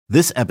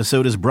This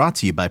episode is brought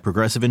to you by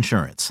Progressive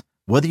Insurance.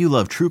 Whether you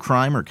love true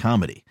crime or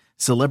comedy,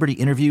 celebrity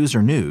interviews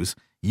or news,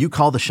 you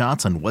call the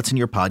shots on what's in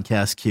your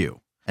podcast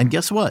queue. And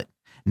guess what?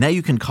 Now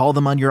you can call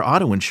them on your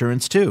auto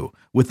insurance too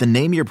with the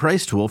Name Your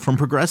Price tool from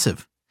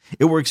Progressive.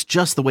 It works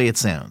just the way it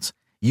sounds.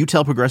 You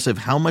tell Progressive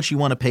how much you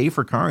want to pay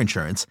for car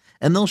insurance,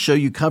 and they'll show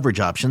you coverage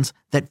options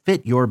that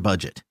fit your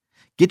budget.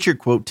 Get your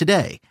quote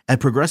today at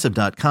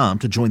Progressive.com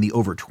to join the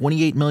over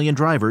 28 million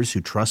drivers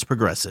who trust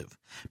Progressive.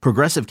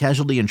 Progressive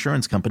Casualty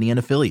Insurance Company and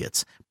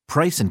Affiliates.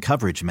 Price and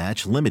coverage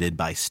match limited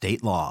by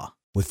state law.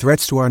 With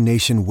threats to our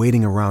nation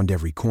waiting around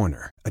every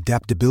corner,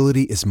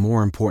 adaptability is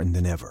more important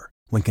than ever.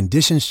 When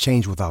conditions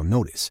change without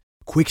notice,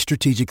 quick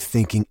strategic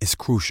thinking is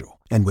crucial.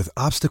 And with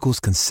obstacles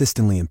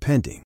consistently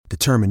impending,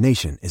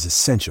 determination is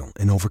essential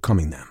in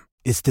overcoming them.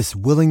 It's this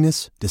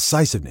willingness,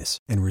 decisiveness,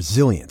 and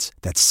resilience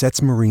that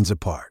sets Marines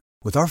apart.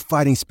 With our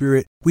fighting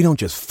spirit, we don't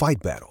just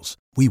fight battles,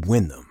 we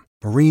win them.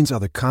 Marines are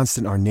the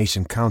constant our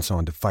nation counts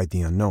on to fight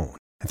the unknown.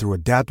 And through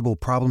adaptable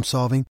problem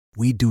solving,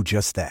 we do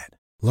just that.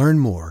 Learn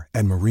more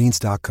at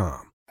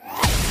marines.com.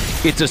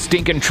 It's a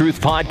Stinkin'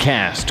 Truth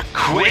podcast.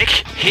 Quick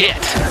hit.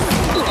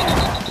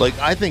 Like,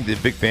 I think that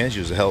Vic Fangio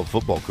is a hell of a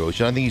football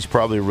coach, and I think he's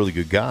probably a really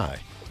good guy.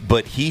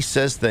 But he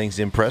says things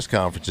in press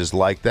conferences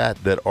like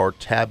that are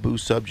taboo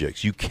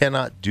subjects. You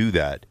cannot do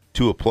that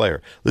to a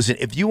player. Listen,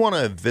 if you want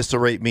to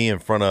eviscerate me in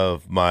front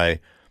of my,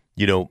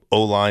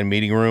 O-line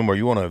meeting room, or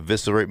you want to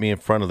eviscerate me in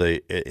front of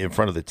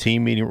the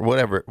team meeting room,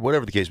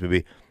 whatever the case may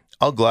be,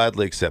 I'll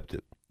gladly accept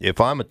it.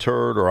 If I'm a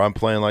turd or I'm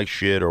playing like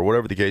shit or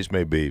whatever the case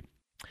may be,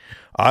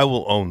 I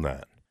will own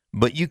that.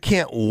 But you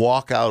can't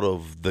walk out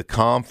of the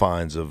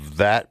confines of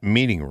that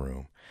meeting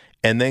room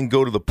and then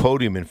go to the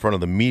podium in front of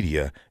the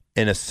media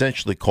and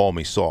essentially call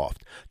me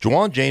soft.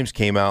 Juwan James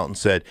came out and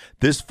said,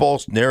 this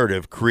false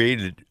narrative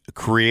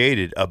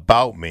created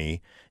about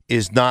me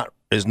is not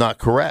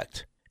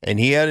correct. And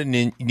he had a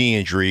knee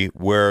injury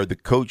where the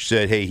coach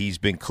said, hey, he's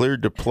been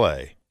cleared to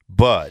play,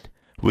 but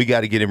we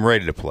got to get him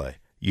ready to play.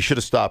 You should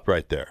have stopped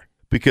right there,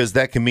 because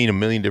that can mean a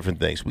million different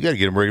things. We got to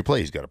get him ready to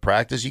play. He's got to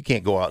practice. You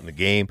can't go out in the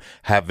game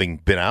having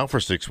been out for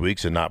 6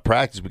 weeks and not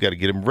practice. We got to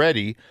get him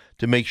ready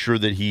to make sure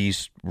that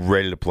he's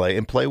ready to play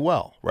and play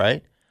well,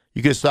 right?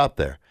 You could have stopped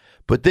there.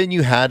 But then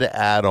you had to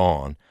add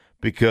on,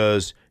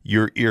 because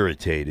you're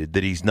irritated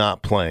that he's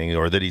not playing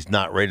or that he's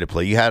not ready to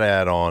play. You had to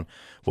add on,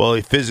 well,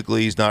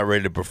 physically he's not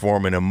ready to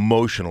perform and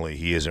emotionally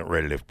he isn't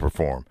ready to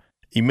perform.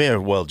 You may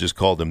have well just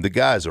called him, the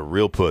guy's a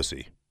real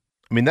pussy.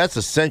 I mean, that's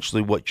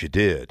essentially what you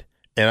did.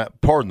 And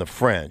pardon the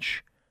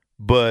French,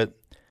 but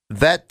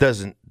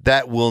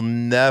that will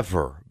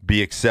never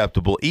be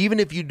acceptable. Even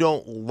if you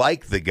don't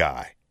like the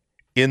guy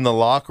in the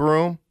locker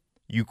room,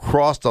 you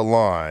crossed a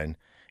line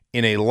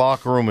in a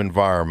locker room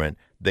environment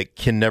that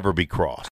can never be crossed.